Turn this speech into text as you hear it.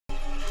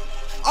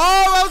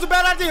Oh, that was a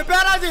bad idea,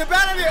 bad idea,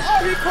 bad idea.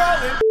 Oh, he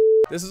crawling.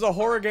 This is a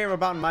horror game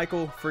about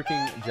Michael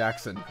freaking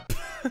Jackson.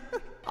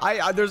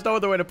 There's no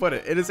other way to put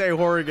it. It is a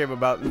horror game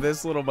about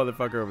this little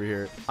motherfucker over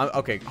here.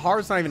 Okay,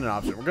 horror's not even an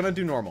option. We're gonna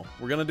do normal.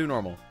 We're gonna do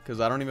normal because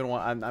I don't even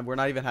want. We're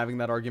not even having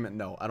that argument.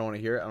 No, I don't want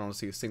to hear it. I don't want to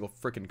see a single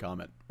freaking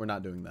comment. We're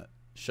not doing that.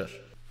 Shush.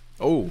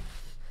 Oh. Am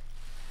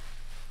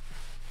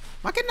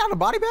I getting out of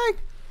body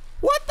bag?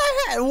 What the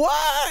heck?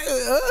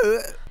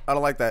 What? I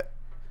don't like that.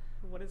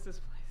 What is this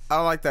place? I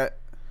don't like that.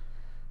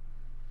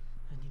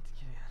 I need to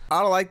get out.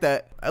 I don't like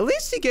that. At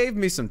least he gave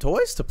me some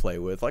toys to play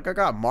with. Like, I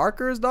got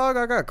markers, dog.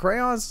 I got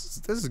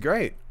crayons. This is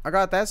great. I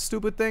got that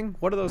stupid thing.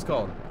 What are those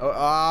called?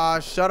 Oh,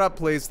 shut up,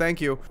 please. Thank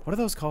you. What are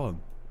those called?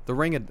 The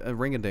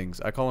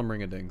ring-a-dings. I call them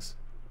ring-a-dings.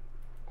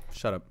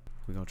 Shut up.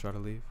 We gonna try to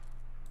leave?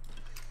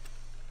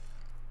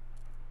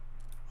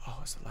 Oh,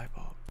 it's the light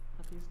bulb.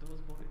 Are these doors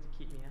bolted to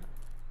keep me out?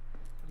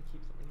 Or to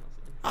keep something else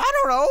in? I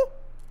don't know.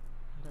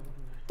 I don't want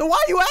to know. Then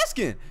why are you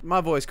asking? My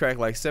voice cracked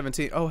like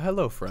 17. Oh,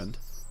 hello, friend.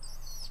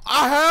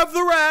 I have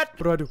the rat.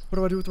 What do I do? What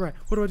do I do with the rat?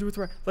 What do I do with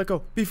the rat? Let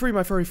go. Be free,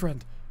 my furry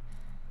friend.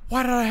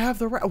 Why did I have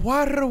the rat?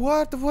 What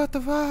the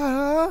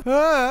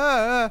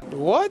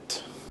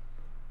What?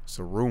 It's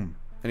a room.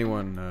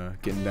 Anyone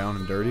getting down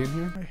and dirty in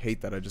here? I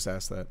hate that I just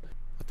asked that.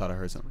 I thought I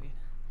heard something. Wait,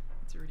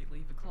 it's already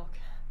leave o'clock.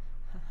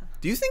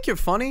 Do you think you're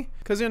funny?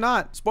 Because you're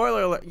not.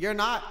 Spoiler alert. You're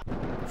not.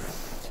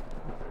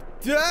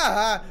 Why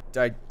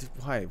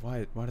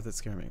did that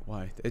scare me?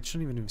 Why? It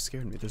shouldn't even have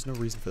scared me. There's no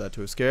reason for that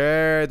to have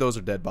scared. Those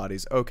are dead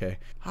bodies. Okay.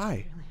 Hi. I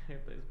really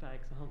hope those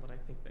bags aren't what I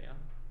think they are.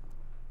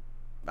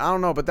 I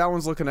don't know, but that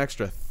one's looking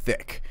extra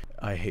thick.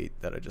 I hate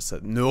that I just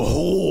said no.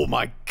 Oh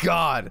my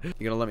god.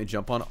 You gonna let me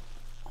jump on?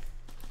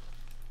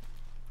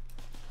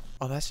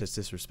 Oh, that's just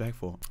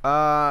disrespectful.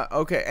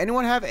 Okay.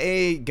 Anyone have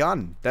a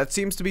gun? That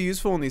seems to be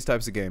useful in these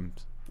types of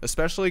games.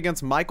 Especially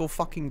against Michael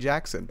fucking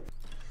Jackson.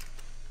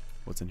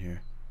 What's in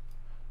here?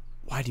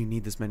 Why do you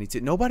need this many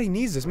Nobody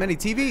needs this many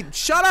TV.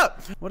 Shut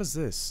up! What is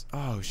this?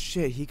 Oh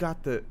shit, he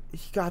got the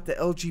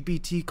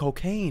LGBT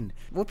cocaine.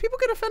 Will people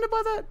get offended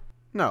by that?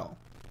 No.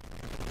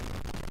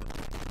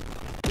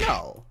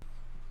 No.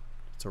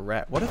 It's a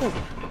rat. What are they?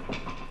 What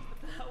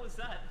the hell was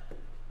that?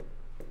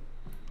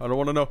 I don't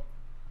want to know.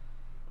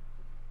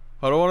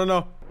 I don't want to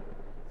know.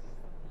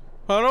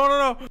 I don't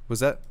want to know. Was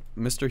that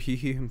Mr. Hee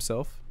Hee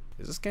himself?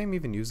 Is this game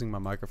even using my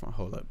microphone?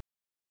 Hold up.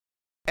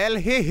 El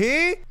Hee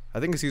Hee? I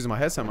think it's using my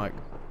headset mic.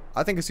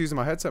 I think it's using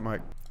my headset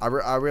mic.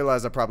 I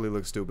realize I probably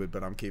look stupid,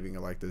 but I'm keeping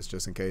it like this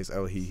just in case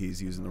El Hee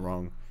Hee's using the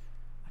wrong.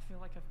 I feel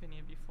like I've been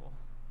here before.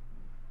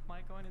 Am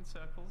I going in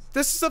circles?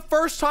 This is the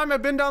first time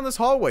I've been down this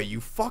hallway,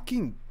 you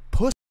fucking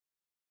puss.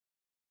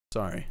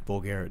 Sorry,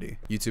 vulgarity.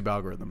 YouTube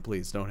algorithm,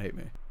 please don't hate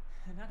me.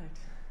 An addict.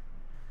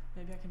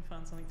 Maybe I can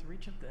find something to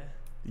reach up there.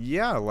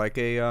 Yeah, like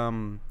a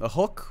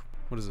hook.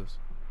 What is this?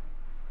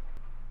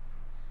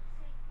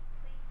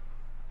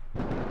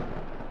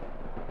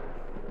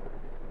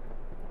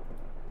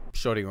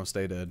 Shorty gonna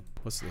stay dead.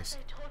 What's this?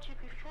 I told you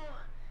before.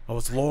 Oh,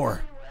 it's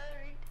lore. I'm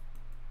worried.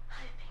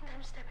 I think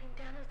I'm stepping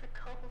down as the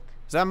cult.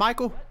 Is that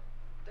Michael? What?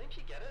 Don't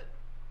you get it?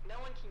 No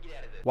one can get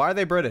out of this. Why are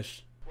they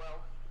British?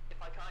 Well,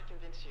 if I can't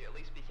convince you, at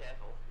least be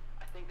careful.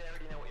 I think they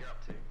already know what you're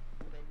up to.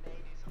 They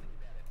may do something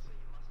about it, so you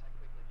must act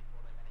quickly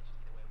before they manage to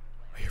get away with the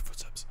plan. I hear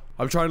footsteps.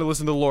 I'm trying to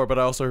listen to the lore, but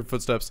I also heard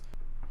footsteps.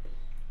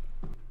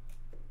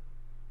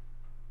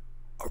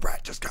 A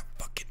rat just got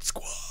fucking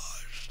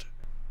squashed.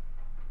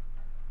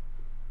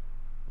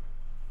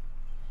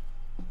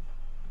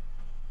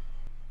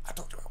 I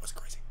told you I wasn't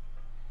crazy.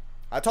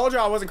 I told you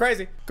I wasn't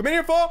crazy. Come in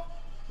here, fool.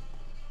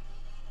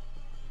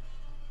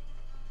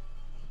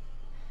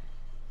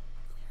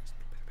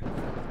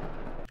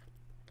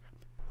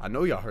 I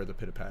know y'all heard the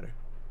pitter patter.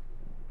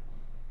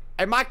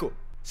 Hey, Michael.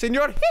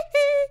 Señor Hee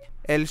Hee.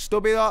 El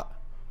estúpido.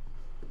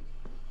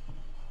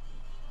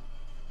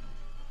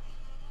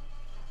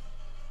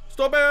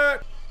 Stop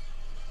it!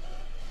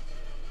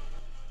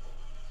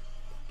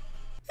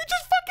 He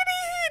just fucking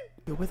hid!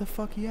 Yo, where the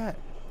fuck he at?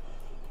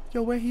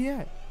 Yo, where he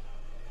at?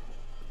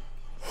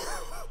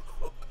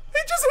 He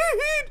just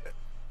hid!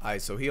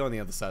 Alright, so he on the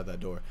other side of that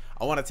door.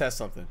 I want to test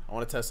something. I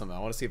want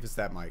to see if it's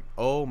that mic.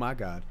 Oh my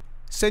god.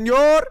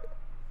 Senor!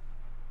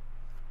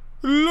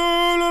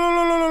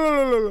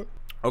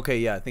 Okay,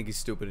 yeah, I think he's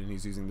stupid and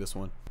he's using this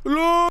one.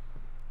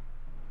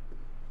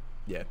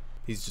 Yeah,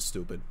 he's just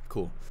stupid.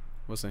 Cool.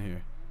 What's in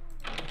here?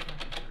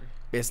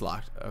 It's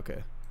locked.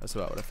 Okay, that's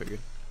about what I figured.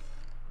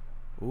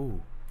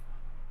 Ooh.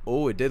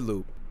 Oh, it did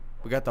loop.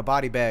 We got the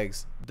body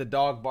bags. The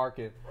dog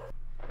barking.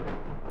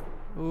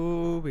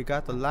 Ooh, we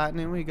got the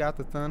lightning. We got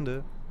the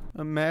thunder.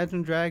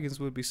 Imagine Dragons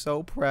would be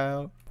so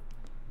proud.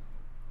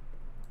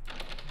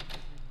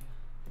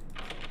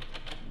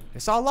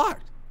 It's all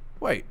locked.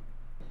 Wait.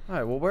 All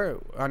right, well, where?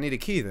 I need a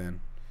key then.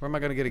 Where am I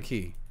gonna get a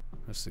key?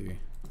 Let's see.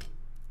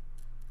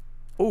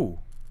 Ooh.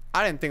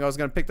 I didn't think I was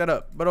gonna pick that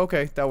up, but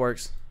okay, that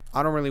works.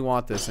 I don't really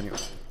want this anyway.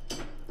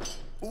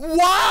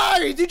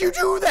 Why did you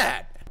do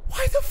that?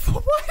 Why the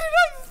fuck? Why did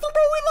I throw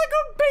it like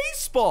a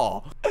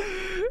baseball?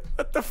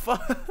 What the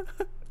fuck?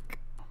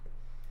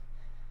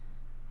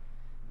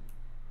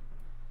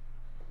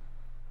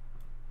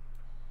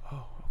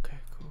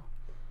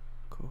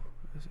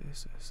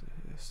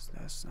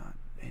 That's not.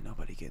 Ain't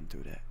nobody getting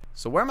through that.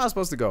 So where am I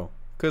supposed to go?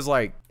 Cause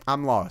like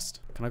I'm lost.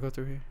 Can I go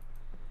through here?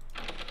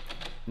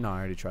 No, I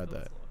already tried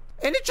that.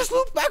 And it just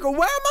loops back. Where am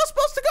I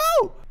supposed to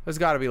go? There's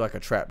got to be like a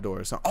trap door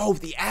or something. Oh,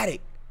 the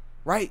attic.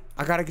 Right?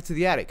 I gotta get to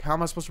the attic. How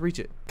am I supposed to reach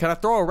it? Can I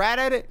throw a rat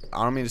at it?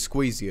 I don't mean to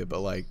squeeze you, but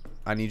like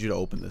I need you to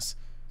open this.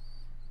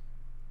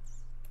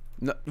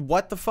 No,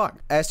 what the fuck?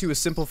 I asked you a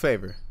simple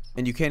favor,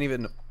 and you can't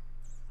even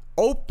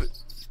open.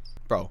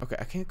 Bro, okay,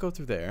 I can't go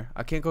through there.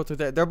 I can't go through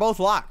there. They're both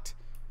locked.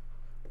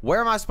 Where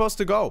am I supposed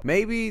to go?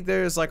 Maybe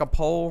there's like a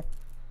pole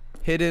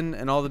hidden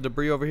and all the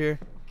debris over here.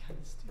 What kind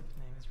of stupid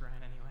name is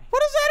Ryan anyway?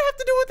 What does that have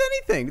to do with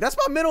anything? That's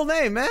my middle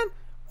name, man.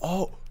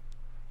 Oh.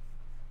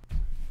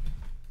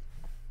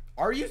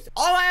 Are you?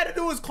 All I had to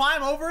do was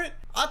climb over it?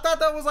 I thought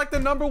that was like the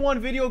 #1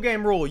 video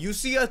game rule. You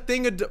see a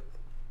thing of...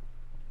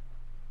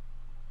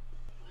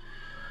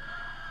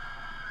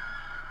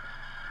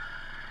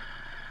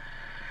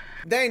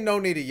 There ain't no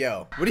need to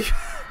yell. What do you...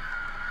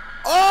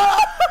 Oh!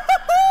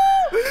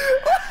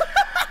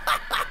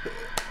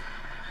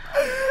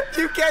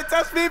 You can't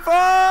touch people!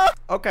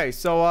 Okay,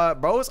 so,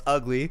 bro is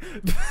ugly.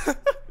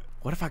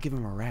 What if I give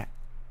him a rat?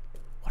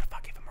 What if I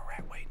give him a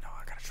rat? Wait, no,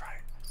 I gotta try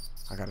it.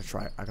 I gotta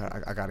try it.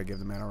 I gotta give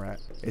the man a rat.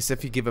 It's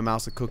if you give a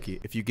mouse a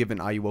cookie. If you give an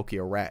Ayuwoki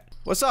a rat.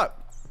 What's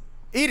up?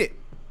 Eat it.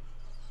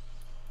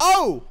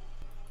 Oh!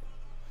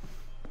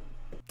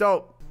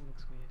 Dope. That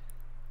looks weird.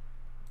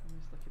 It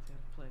looks like it's out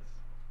of place.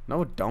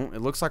 No, it don't.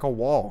 It looks like a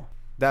wall.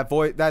 That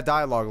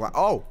dialogue line.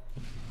 Oh!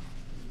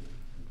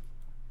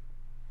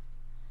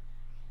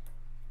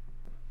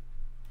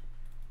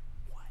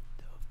 What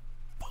the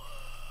fuck?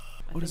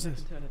 What is this? I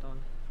can turn it on,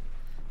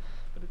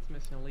 but it's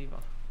missing a lever.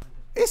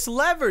 It's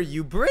lever,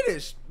 you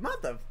British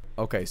mother.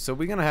 Okay, so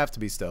we're gonna have to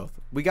be stealth.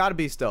 We gotta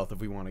be stealth if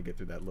we want to get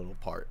through that little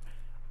part.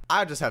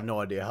 I just have no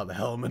idea how the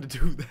hell I'm gonna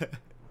do that.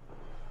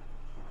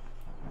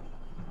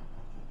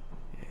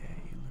 Yeah,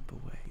 you limp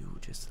away. You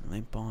just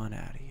limp on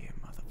out of here,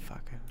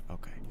 motherfucker.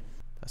 Okay,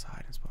 that's a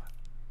hiding spot.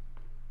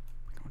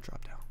 We're gonna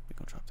drop down. We're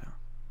gonna drop down.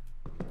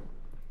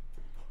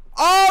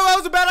 Oh, that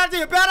was a bad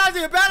idea. Bad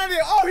idea. Bad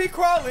idea. Oh, he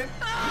crawling.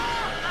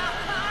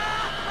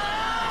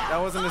 That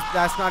wasn't as,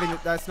 that's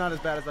not as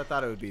bad as I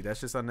thought it would be. That's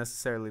just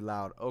unnecessarily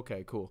loud.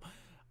 Okay, cool.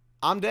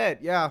 I'm dead.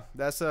 Yeah,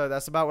 that's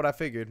about what I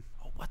figured.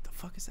 Oh, what the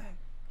fuck is that?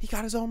 He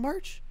got his own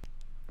merch.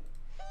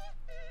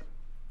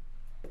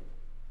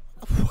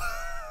 What the fuck?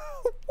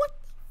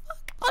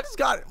 I just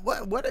got it.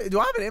 What do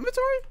I have an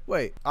inventory?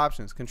 Wait,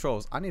 options,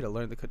 controls. I need to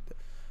learn the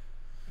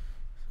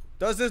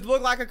Does this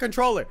look like a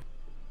controller?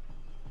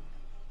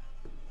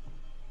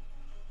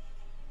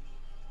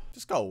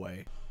 Just go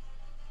away.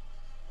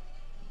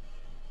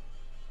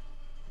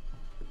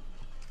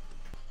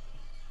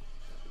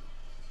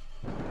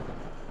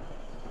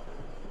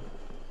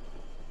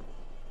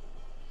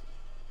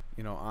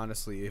 You know,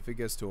 honestly, if it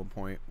gets to a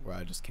point where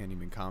I just can't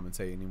even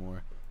commentate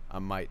anymore, I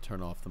might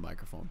turn off the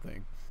microphone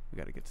thing. We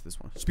gotta get to this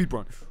one. Speed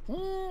run.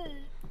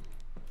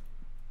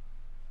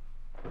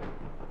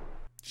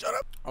 Shut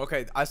up.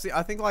 Okay, I see.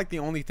 I think like the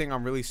only thing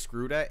I'm really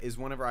screwed at is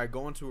whenever I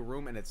go into a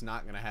room and it's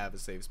not gonna have a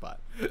save spot.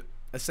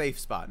 A safe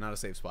spot, not a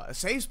save spot. A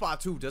save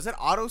spot too. Does it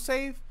auto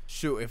save?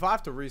 Shoot, if I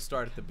have to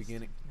restart at the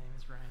beginning. Name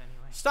is Ryan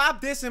anyway.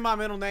 Stop dissing my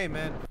middle name,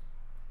 man.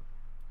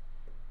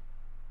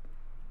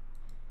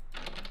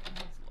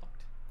 It's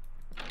locked.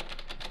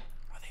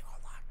 Are they all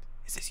locked?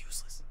 Is this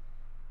useless?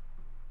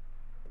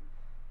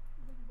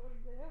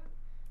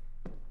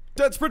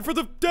 Dead sprint for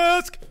the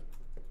desk!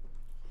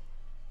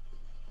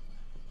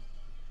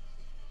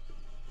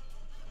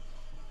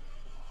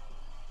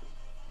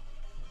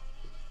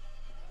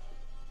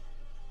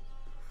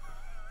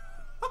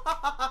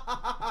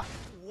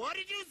 What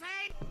did you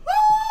say?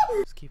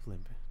 Just keep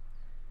limping.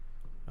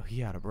 Oh,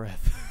 he out of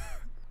breath.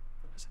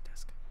 There's a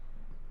desk.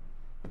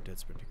 I'm dead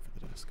sprinting for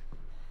the desk.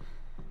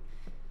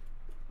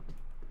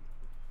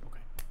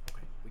 Okay,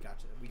 okay. We got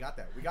you. We got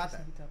that. We got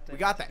that. We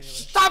got that.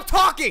 Stop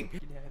talking!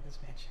 Get out of this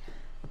mansion.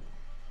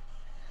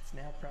 That's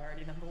now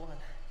priority #1.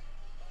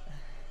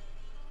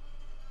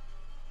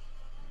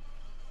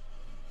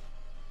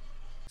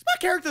 Is my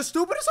character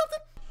stupid or something?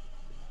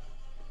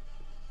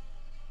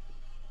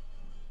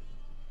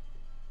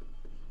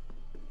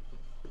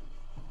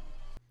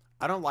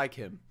 I don't like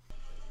him.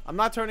 I'm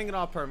not turning it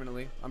off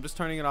permanently. I'm just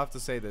turning it off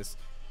to say this.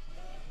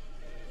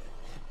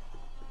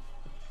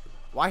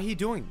 Why is he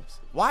doing this?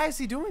 Why is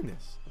he doing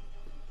this?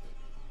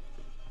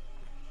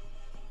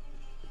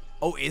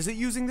 Oh, is it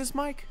using this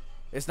mic?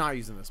 It's not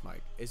using this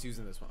mic. It's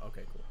using this one.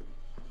 Okay, cool.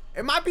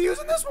 It might be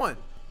using this one.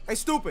 Hey,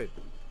 stupid.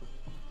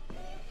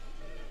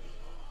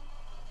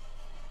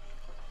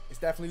 It's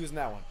definitely using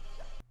that one.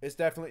 It's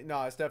definitely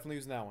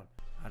using that one.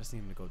 I just need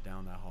him to go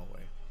down that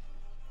hallway.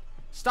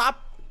 Stop.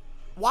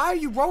 Why are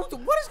you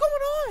rolling? What is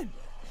going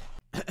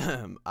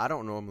on? I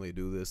don't normally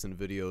do this in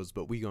videos,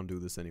 but we gonna do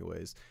this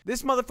anyways.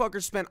 This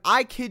motherfucker spent,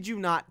 I kid you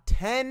not,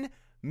 10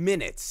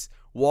 minutes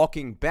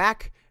walking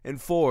back and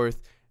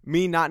forth,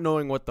 me not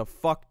knowing what the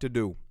fuck to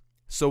do.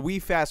 So we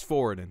fast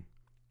forwarding.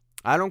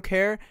 I don't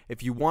care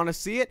if you want to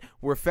see it.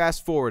 We're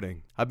fast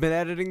forwarding. I've been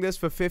editing this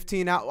for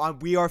 15 hours.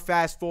 We are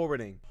fast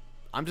forwarding.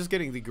 I'm just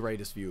getting the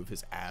greatest view of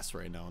his ass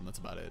right now, and that's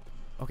about it.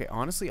 Okay,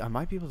 honestly, I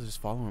might be able to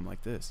just follow him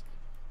like this.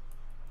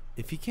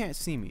 If he can't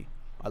see me,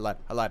 I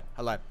lied.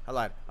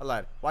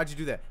 Why'd you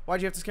do that?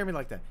 Why'd you have to scare me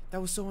like that?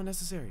 That was so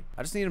unnecessary.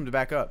 I just need him to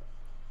back up.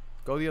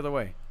 Go the other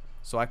way,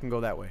 so I can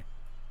go that way.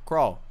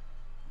 Crawl.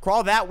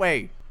 Crawl that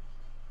way.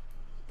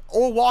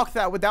 Or walk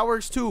that way. That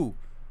works too.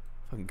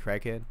 Fucking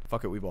crackhead.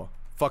 Fuck it, we ball.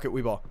 Fuck it,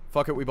 we ball.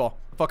 Fuck it, we ball.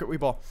 Fuck it, we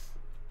ball.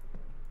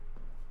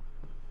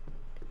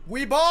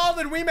 We balled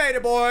and we made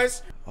it,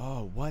 boys.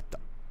 Oh, what the?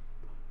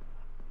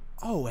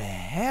 Oh,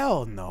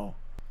 hell no.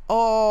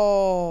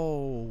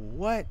 Oh,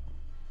 what?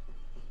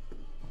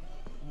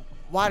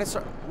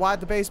 Why'd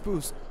the bass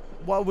boost?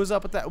 What was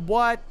up with that?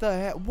 What the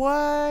heck?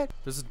 What?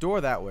 There's a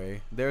door that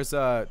way. There's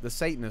the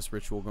Satanist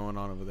ritual going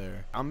on over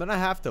there. I'm gonna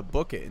have to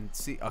book it and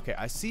see. Okay,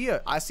 I see a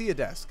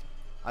desk.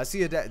 I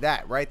see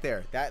that right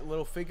there. That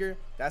little figure,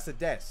 that's a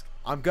desk.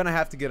 I'm gonna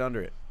have to get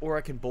under it, or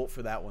I can bolt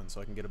for that one so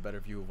I can get a better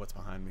view of what's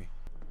behind me.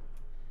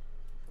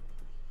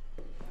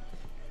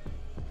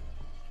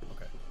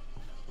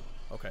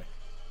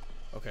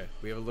 Okay,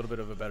 we have a little bit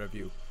of a better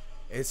view.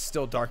 It's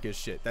still dark as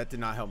shit. That did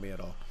not help me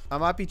at all. I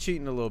might be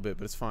cheating a little bit,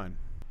 but it's fine.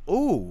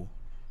 Ooh.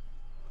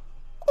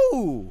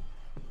 Ooh.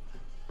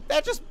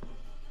 That just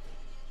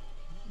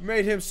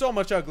made him so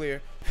much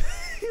uglier.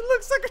 He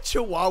looks like a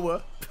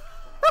chihuahua.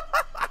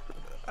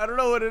 I don't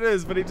know what it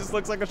is, but he just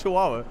looks like a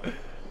chihuahua.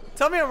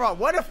 Tell me I'm wrong.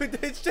 What if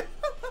it's just...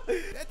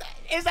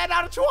 Is that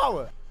not a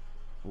chihuahua?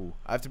 Ooh,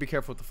 I have to be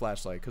careful with the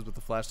flashlight, because with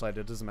the flashlight,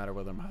 it doesn't matter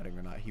whether I'm hiding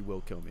or not. He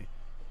will kill me.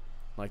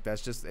 Like,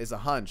 that's just, it's a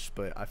hunch,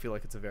 but I feel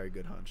like it's a very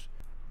good hunch.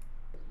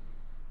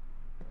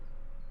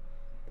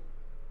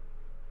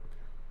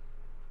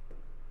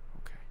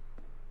 Okay,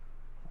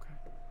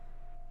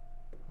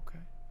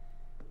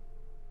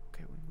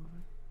 we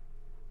moving.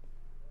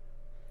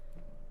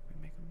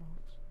 We making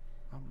moves.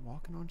 I'm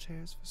walking on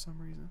chairs for some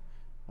reason.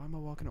 Why am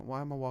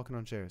I walking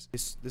on chairs?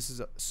 This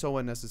is so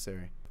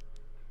unnecessary.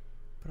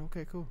 But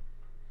okay, cool.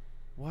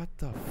 What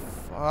the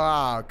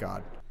oh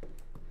god.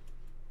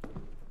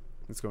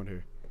 Let's go in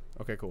here.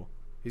 Okay, cool.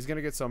 He's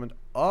gonna get summoned.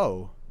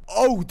 Oh,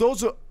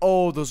 those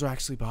are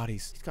actually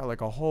bodies. He's got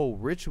like a whole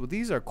ritual.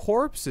 These are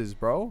corpses,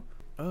 bro.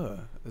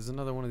 There's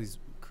another one of these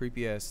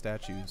creepy ass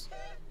statues.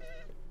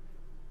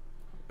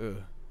 Look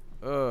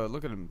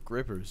at them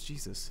grippers.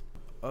 Jesus.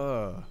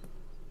 Is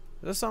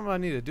there something I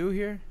need to do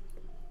here?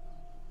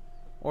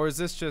 Or is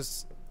this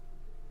just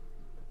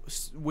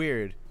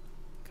weird?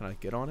 Can I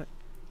get on it?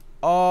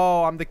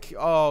 Oh,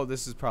 oh,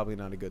 this is probably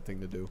not a good thing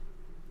to do.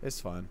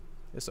 It's fine.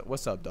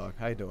 What's up, dog?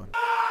 How you doing?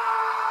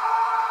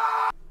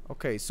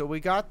 Okay, so we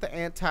got the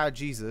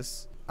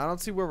anti-Jesus. I don't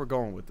see where we're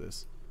going with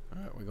this.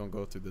 All right, we're gonna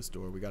go through this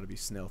door. We gotta be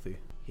stealthy.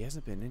 He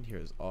hasn't been in here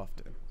as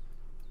often,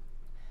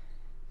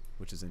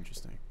 which is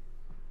interesting.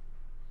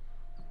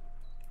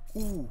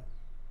 Ooh.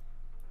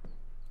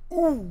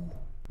 Ooh.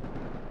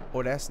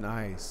 Oh, that's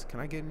nice. Can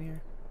I get in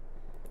here?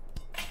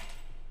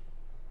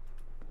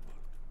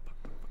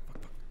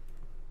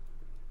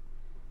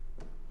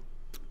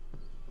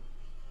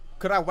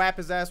 Could I whap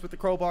his ass with the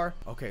crowbar?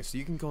 Okay, so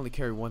you can only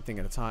carry one thing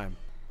at a time.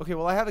 Okay,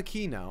 well, I have a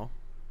key now.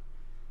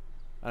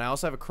 And I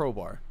also have a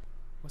crowbar.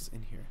 What's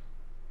in here?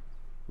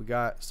 We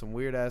got some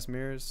weird ass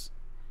mirrors.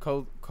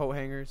 Coat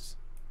hangers.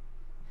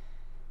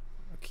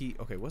 A key.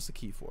 Okay, what's the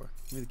key for?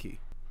 Give me the key.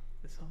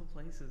 This whole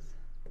place is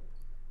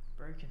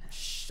broken.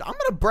 Shh, I'm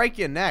gonna break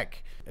your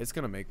neck. It's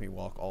gonna make me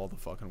walk all the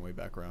fucking way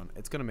back around.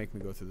 It's gonna make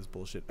me go through this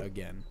bullshit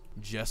again.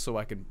 Just so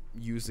I can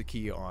use the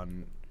key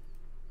on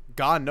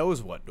God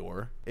knows what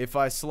door. If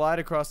I slide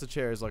across the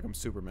chairs like I'm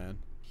Superman,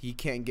 he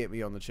can't get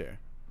me on the chair.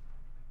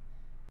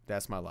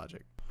 That's my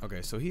logic.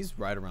 Okay, so he's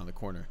right around the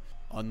corner.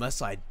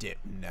 Unless I dip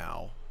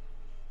now.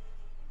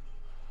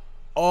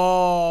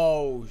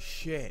 Oh,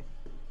 shit.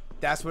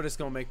 That's what it's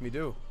gonna make me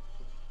do.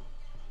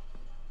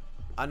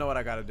 I know what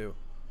I gotta do.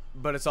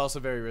 But it's also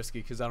very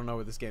risky because I don't know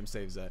where this game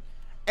saves at.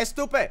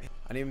 Estúpido!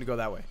 I need him to go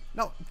that way.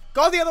 No,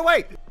 go the other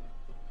way!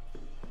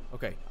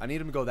 Okay, I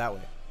need him to go that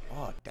way.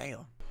 Oh,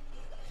 damn.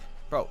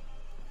 Bro.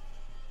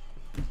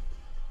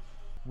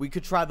 We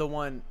could try the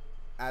one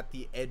at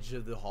the edge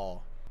of the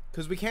hall.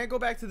 Because we can't go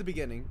back to the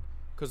beginning.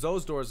 Because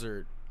those doors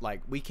are,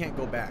 like, we can't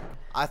go back.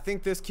 I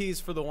think this key is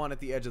for the one at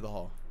the edge of the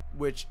hall.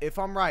 Which, if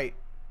I'm right,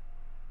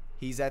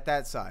 he's at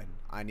that side.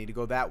 I need to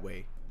go that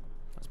way.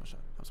 That's my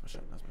shot. That's my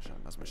shot. That's my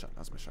shot. That's my shot.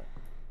 That's my shot.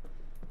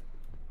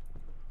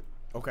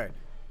 Okay.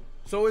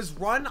 So his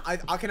run, I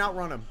can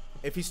outrun him.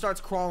 If he starts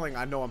crawling,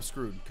 I know I'm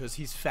screwed. Because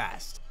he's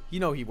fast. You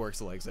know he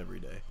works legs every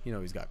day. You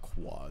know he's got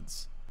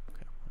quads.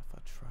 Okay, what if I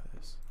try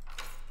this?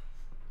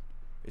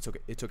 It's okay.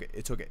 It's okay.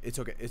 It's okay. It's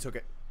okay. It's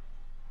okay.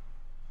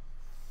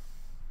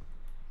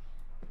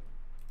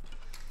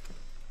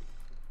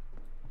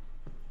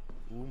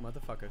 Ooh,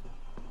 motherfucker.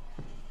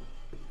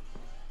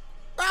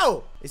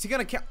 Bro! Is he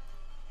gonna count?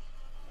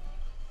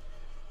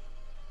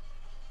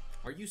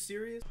 Are you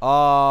serious?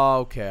 Oh,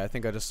 okay. I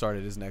think I just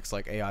started his next,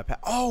 like, AI path.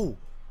 Oh!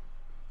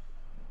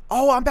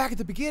 Oh, I'm back at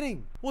the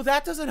beginning. Well,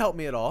 that doesn't help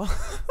me at all.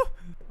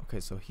 Okay,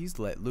 so he's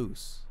let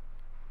loose.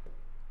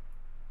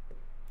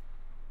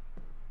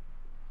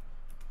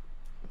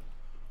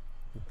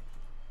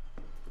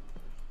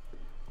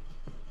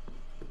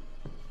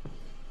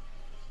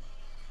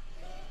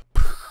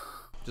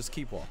 Just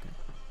keep walking.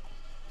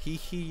 Hee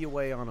hee your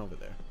way on over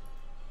there.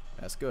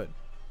 That's good.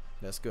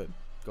 That's good.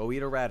 Go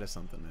eat a rat or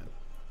something, man.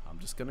 I'm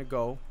just gonna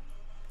go.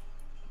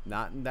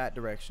 Not in that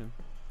direction.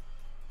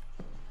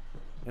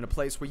 In a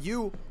place where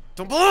you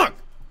don't belong!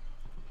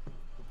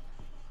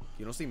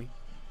 You don't see me.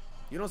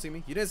 You don't see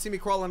me. You didn't see me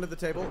crawl under the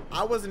table.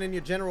 I wasn't in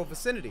your general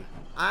vicinity.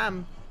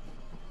 I'm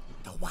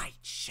the White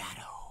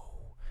Shadow.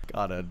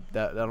 God, I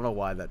don't know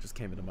why that just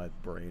came into my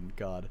brain.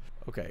 God.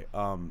 Okay,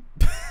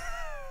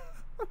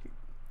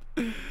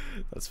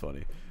 that's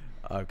funny.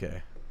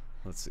 Okay,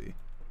 let's see.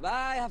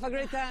 Bye, have a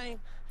great time.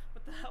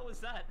 What the hell was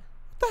that?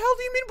 What the hell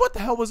do you mean? What the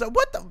hell was that?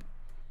 What the?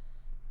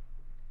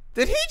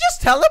 Did he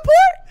just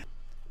teleport?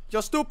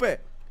 You're stupid.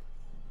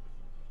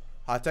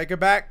 I take it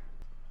back.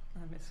 I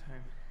miss home.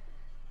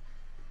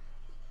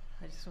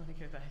 I just want to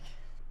go back.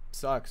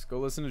 Sucks. Go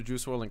listen to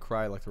Juice WRLD and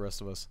cry like the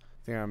rest of us.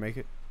 Think I can make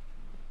it?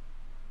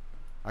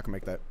 I can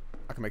make that.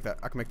 I can make that.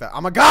 I can make that.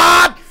 Oh my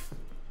god!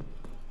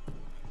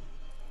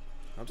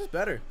 I'm just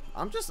better.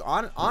 I'm just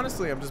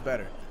honestly, I'm just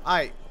better.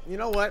 Alright, you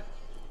know what?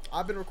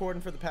 I've been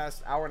recording for the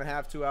past hour and a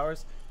half, 2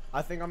 hours.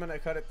 I think I'm gonna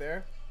cut it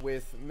there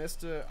with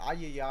Mr.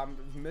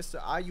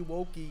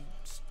 Ayuwoki,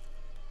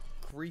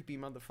 creepy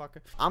motherfucker.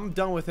 I'm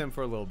done with him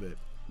for a little bit.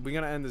 We're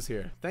gonna end this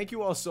here. Thank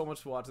you all so much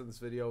for watching this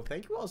video.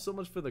 Thank you all so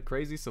much for the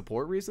crazy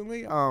support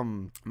recently.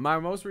 My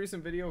most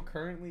recent video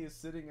currently is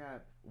sitting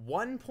at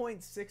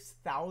 1.6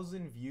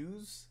 thousand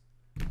views,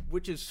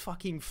 which is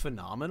fucking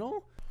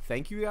phenomenal.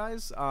 Thank you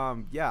guys.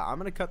 Yeah, I'm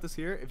gonna cut this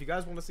here. If you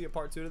guys want to see a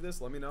part 2 to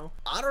this, let me know.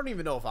 I don't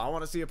even know if I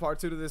want to see a part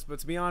 2 to this, but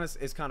to be honest,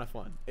 it's kind of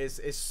fun.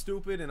 It's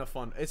stupid in a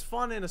fun. It's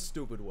fun in a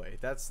stupid way.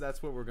 That's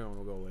what we're going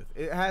to go with.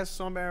 It has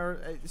some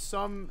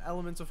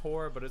elements of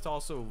horror, but it's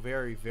also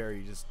very,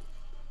 very just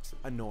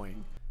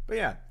annoying. But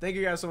yeah, thank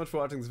you guys so much for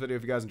watching this video.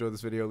 If you guys enjoyed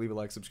this video, leave a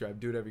like, subscribe,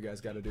 do whatever you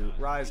guys got to do.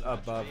 Rise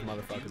above,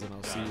 motherfuckers, and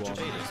I'll see you all in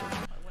the next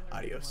one.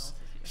 Adios.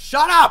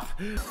 Shut up!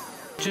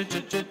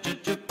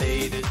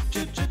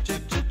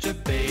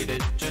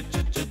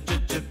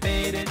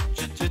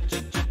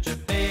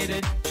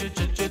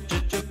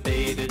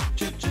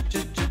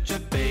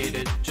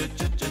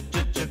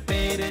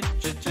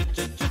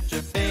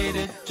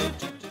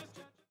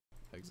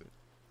 Exit.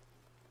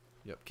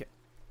 Yep. Okay.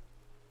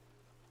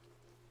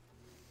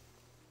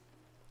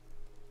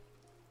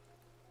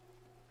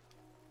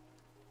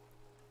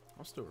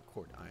 I'm still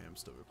recording. I am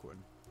still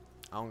recording.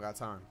 I don't got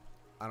time.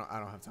 I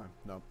don't have time.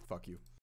 No, fuck you.